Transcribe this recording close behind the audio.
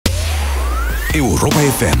Europa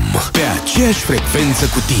FM, pe aceeași frecvență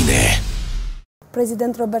cu tine.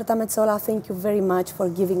 President Roberta Metsola, thank you very much for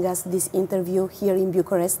giving us this interview here in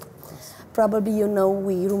Bucharest. Probably you know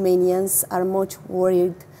we Romanians are much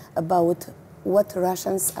worried about what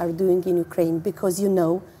Russians are doing in Ukraine because you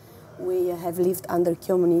know we have lived under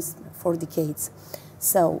communism for decades.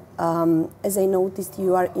 So, as I noticed,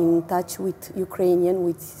 you are in touch with Ukrainian,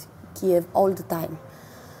 with Kiev all the time.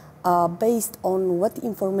 Based on what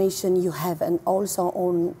information you have and also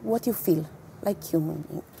on what you feel like human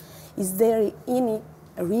being, is there any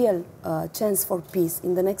real chance for peace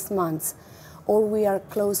in the next months, or we are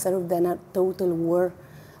closer than a total war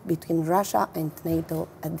between Russia and NATO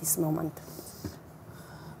at this moment?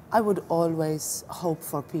 I would always hope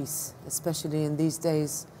for peace, especially in these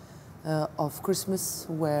days of Christmas,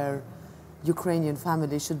 where Ukrainian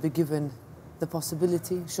families should be given the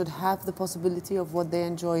possibility, should have the possibility of what they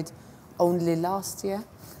enjoyed only last year,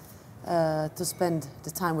 to spend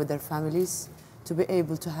the time with their families, to be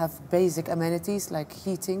able to have basic amenities like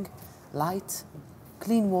heating, light,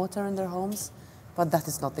 clean water in their homes, but that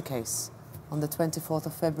is not the case. On the 24th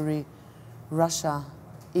of February, Russia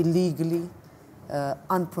illegally,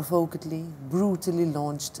 unprovokedly, brutally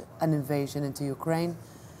launched an invasion into Ukraine,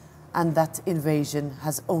 and that invasion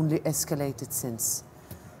has only escalated since.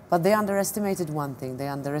 But they underestimated one thing. They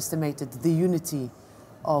underestimated the unity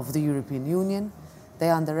of the European Union. They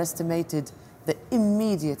underestimated the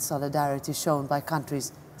immediate solidarity shown by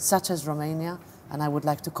countries such as Romania, and I would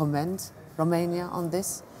like to commend Romania on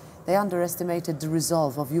this. They underestimated the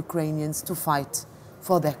resolve of Ukrainians to fight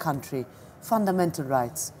for their country, fundamental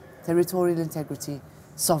rights, territorial integrity,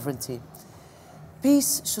 sovereignty.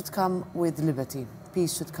 Peace should come with liberty.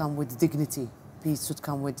 Peace should come with dignity. Peace should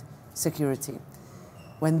come with security.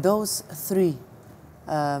 When those three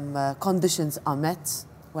conditions are met,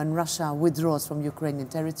 when Russia withdraws from Ukrainian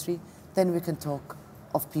territory, then we can talk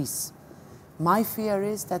of peace. My fear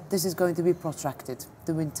is that this is going to be protracted.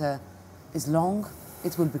 The winter is long,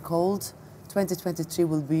 it will be cold. 2023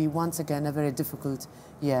 will be once again a very difficult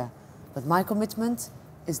year. But my commitment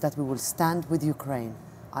is that we will stand with Ukraine.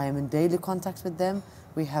 I am in daily contact with them.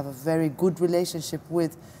 We have a very good relationship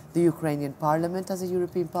with the Ukrainian Parliament as a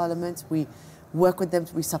European Parliament. We work with them,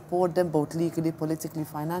 we support them both legally, politically,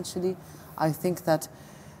 financially. I think that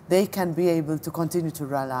they can be able to continue to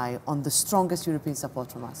rely on the strongest European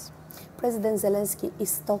support from us. President Zelensky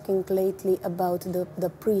is talking lately about the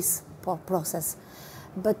peace process,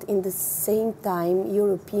 but in the same time,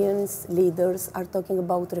 European leaders are talking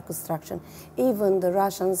about reconstruction. Even the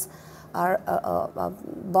Russians are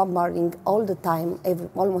bombarding all the time,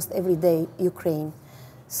 almost every day, Ukraine.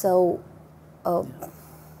 So,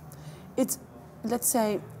 let's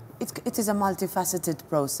say it is a multifaceted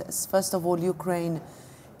process. First of all, Ukraine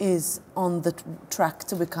is on the track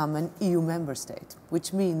to become an EU member state,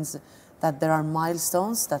 which means that there are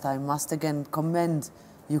milestones that I must again commend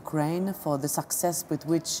Ukraine for the success with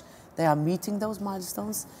which they are meeting those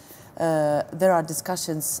milestones. There are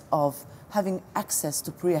discussions of having access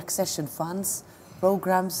to pre-accession funds,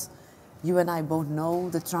 programs. You and I both know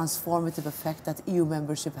the transformative effect that EU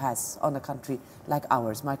membership has on a country like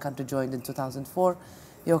ours. My country joined in 2004,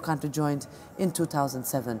 your country joined in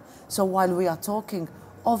 2007. So while we are talking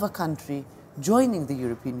of a country joining the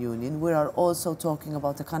European Union, we are also talking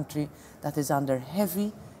about a country that is under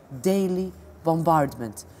heavy daily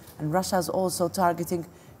bombardment. And Russia is also targeting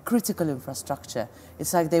critical infrastructure.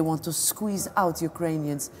 It's like they want to squeeze out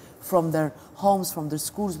Ukrainians from their homes, from their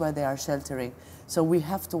schools where they are sheltering. So we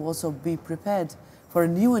have to also be prepared for a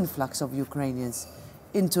new influx of Ukrainians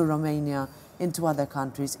into Romania, into other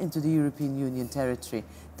countries, into the European Union territory.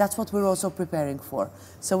 That's what we're also preparing for.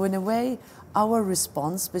 So in a way, our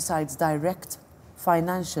response, besides direct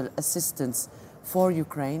financial assistance for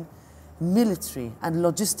Ukraine, military and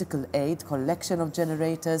logistical aid, collection of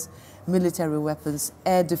generators, military weapons,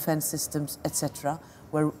 air defense systems, etc.,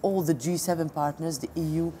 where all the G7 partners, the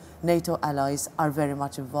EU, NATO allies are very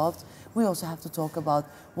much involved. We also have to talk about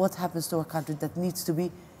what happens to a country that needs to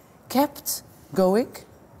be kept going,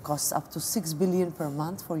 costs up to 6 billion per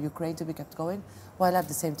month for Ukraine to be kept going, while at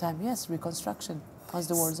the same time, yes, reconstruction once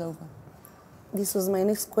the war is over. This was my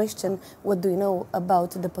next question. What do you know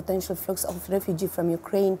about the potential flux of refugees from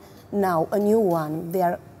Ukraine now, a new one? There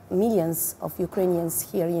are millions of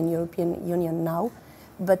Ukrainians here in European Union now,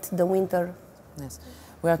 but the winter... Yes.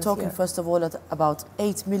 We are talking, first of all, about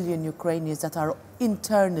 8 million Ukrainians that are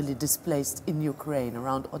internally displaced in Ukraine,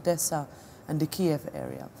 around Odessa and the Kiev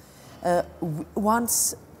area.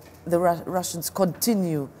 Once the Russians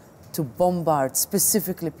continue to bombard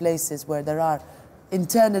specifically places where there are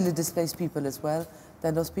internally displaced people as well,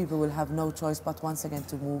 then those people will have no choice but once again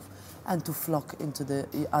to move and to flock into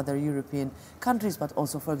the other European countries, but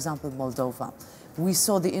also, for example, Moldova. We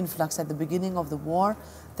saw the influx at the beginning of the war.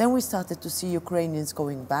 Then we started to see Ukrainians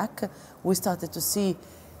going back. We started to see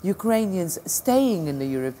Ukrainians staying in the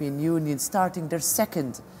European Union, starting their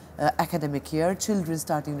second academic year, children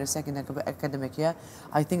starting their second academic year.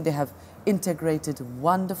 I think they have integrated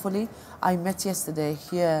wonderfully. I met yesterday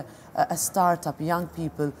here a startup, young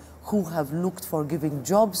people who have looked for giving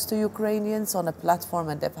jobs to Ukrainians on a platform,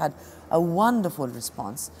 and they've had a wonderful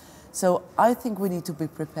response. So I think we need to be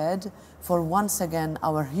prepared for once again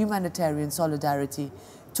our humanitarian solidarity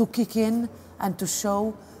to kick in and to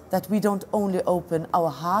show that we don't only open our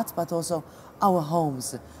heart but also our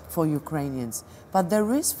homes for Ukrainians. But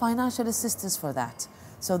there is financial assistance for that.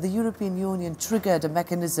 So the European Union triggered a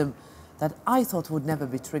mechanism that I thought would never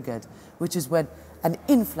be triggered, which is when an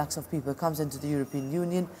influx of people comes into the European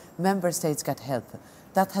Union, member states get help.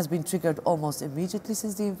 That has been triggered almost immediately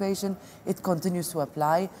since the invasion. It continues to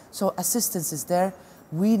apply, so assistance is there.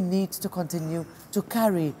 We need to continue to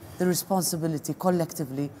carry the responsibility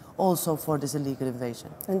collectively also for this illegal invasion.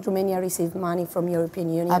 And Romania received money from European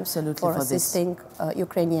Union absolutely for assisting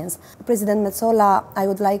Ukrainians. President Metsola, I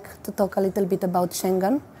would like to talk a little bit about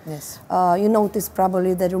Schengen. Yes. You noticed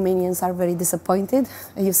probably that Romanians are very disappointed.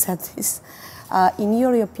 You said this. In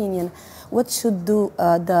your opinion, what should do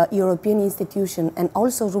the European institution and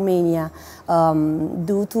also Romania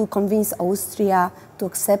do to convince Austria to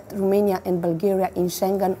accept Romania and Bulgaria in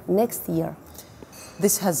Schengen next year?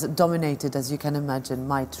 This has dominated, as you can imagine,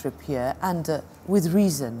 my trip here, and with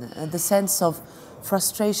reason. The sense of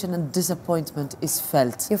frustration and disappointment is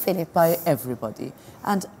felt by everybody.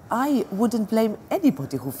 And I wouldn't blame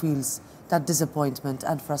anybody who feels that disappointment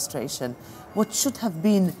and frustration. What should have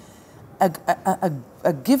been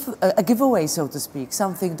a giveaway, so to speak,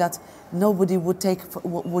 something that nobody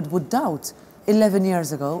would doubt 11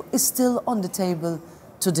 years ago, is still on the table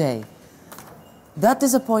today. That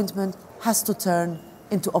disappointment has to turn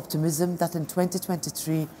into optimism that in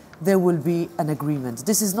 2023 there will be an agreement.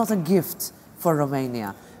 This is not a gift for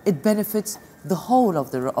Romania. It benefits the whole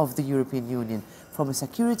of the European Union, from a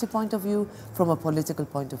security point of view, from a political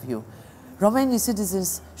point of view. Romanian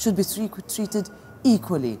citizens should be treated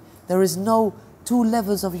equally. There is no two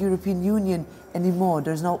levels of European Union anymore.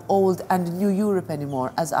 There's no old and new Europe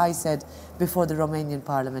anymore, as I said before the Romanian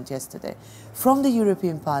Parliament yesterday. From the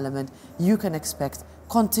European Parliament, you can expect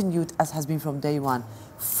continued, as has been from day one,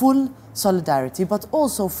 full solidarity, but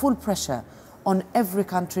also full pressure on every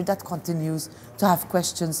country that continues to have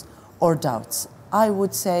questions or doubts. I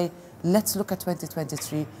would say, let's look at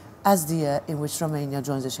 2023 as the year in which Romania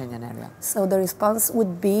joins the Schengen area. So the response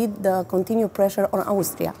would be the continued pressure on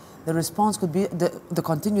Austria? The response could be the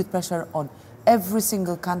continued pressure on every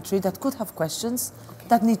single country that could have questions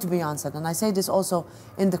that need to be answered. And I say this also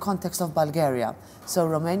in the context of Bulgaria. So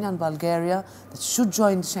Romania and Bulgaria that should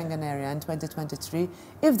join the Schengen area in 2023.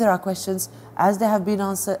 If there are questions, as they have been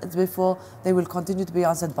answered before, they will continue to be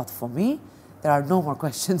answered. But for me, there are no more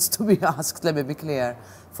questions to be asked, let me be clear.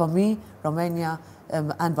 For me, Romania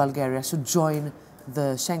and Bulgaria should join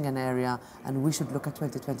the Schengen area, and we should look at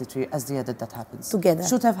 2023 as the year that happens. Together.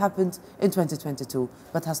 Should have happened in 2022,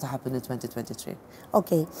 but has to happen in 2023.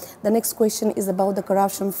 Okay. The next question is about the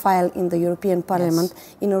corruption file in the European Parliament.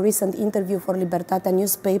 Yes. In a recent interview for Libertate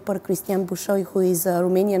newspaper, Cristian Bușoi, who is a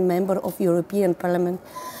Romanian member of European Parliament,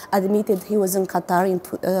 admitted he was in Qatar in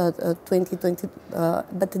 2020,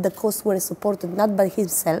 but the costs were supported not by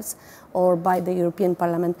himself or by the European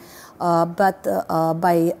Parliament, but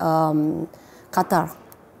by Qatar.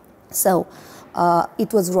 So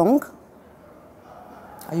it was wrong.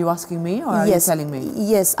 Are you asking me, or are you telling me?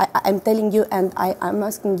 Yes, I'm telling you, and I'm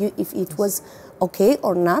asking you if it was okay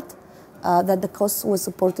or not that the costs were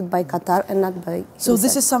supported by Qatar and not by himself. So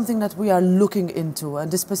this is something that we are looking into, and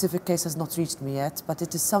this specific case has not reached me yet, but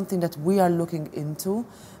it is something that we are looking into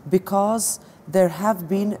because there have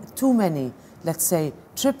been too many, let's say,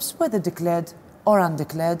 trips, whether declared or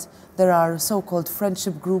undeclared. There are so-called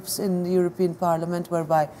friendship groups in the European Parliament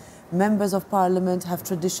whereby members of Parliament have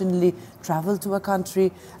traditionally traveled to a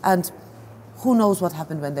country, and who knows what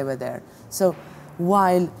happened when they were there. So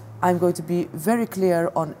while I'm going to be very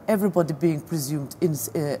clear on everybody being presumed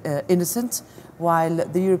innocent, while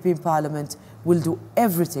the European Parliament will do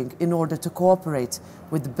everything in order to cooperate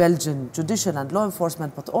with the Belgian judicial and law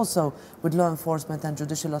enforcement, but also with law enforcement and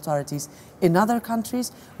judicial authorities in other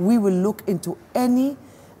countries, we will look into any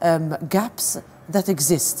gaps that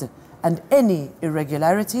exist and any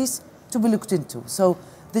irregularities to be looked into. So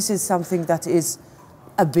this is something that is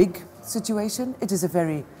a big situation. It is a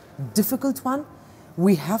very difficult one.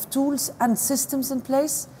 we have tools and systems in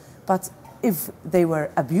place, but if they were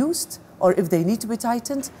abused or if they need to be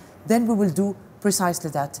tightened, then we will do precisely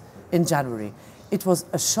that in January. It was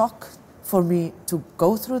a shock for me to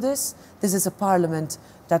go through this. This is a parliament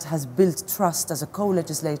that has built trust as a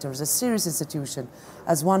co-legislator, as a serious institution,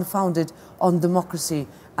 as one founded on democracy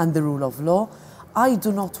and the rule of law. I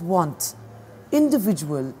do not want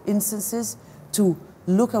individual instances to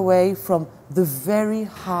look away from the very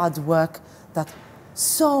hard work that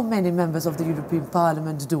so many members of the European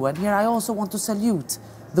Parliament do. And here I also want to salute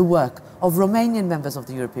the work of Romanian members of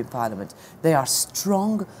the European Parliament. They are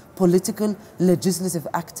strong political, legislative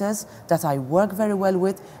actors that I work very well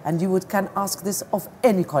with, and you can ask this of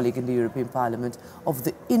any colleague in the European Parliament, of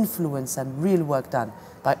the influence and real work done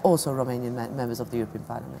by also Romanian members of the European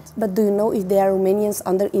Parliament. But do you know if there are Romanians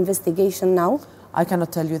under investigation now? I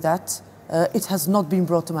cannot tell you that. It has not been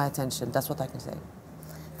brought to my attention. That's what I can say.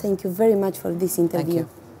 Thank you very much for this interview.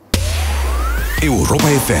 Europa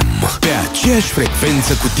FM, pe aceeași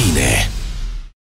frecvență cu tine.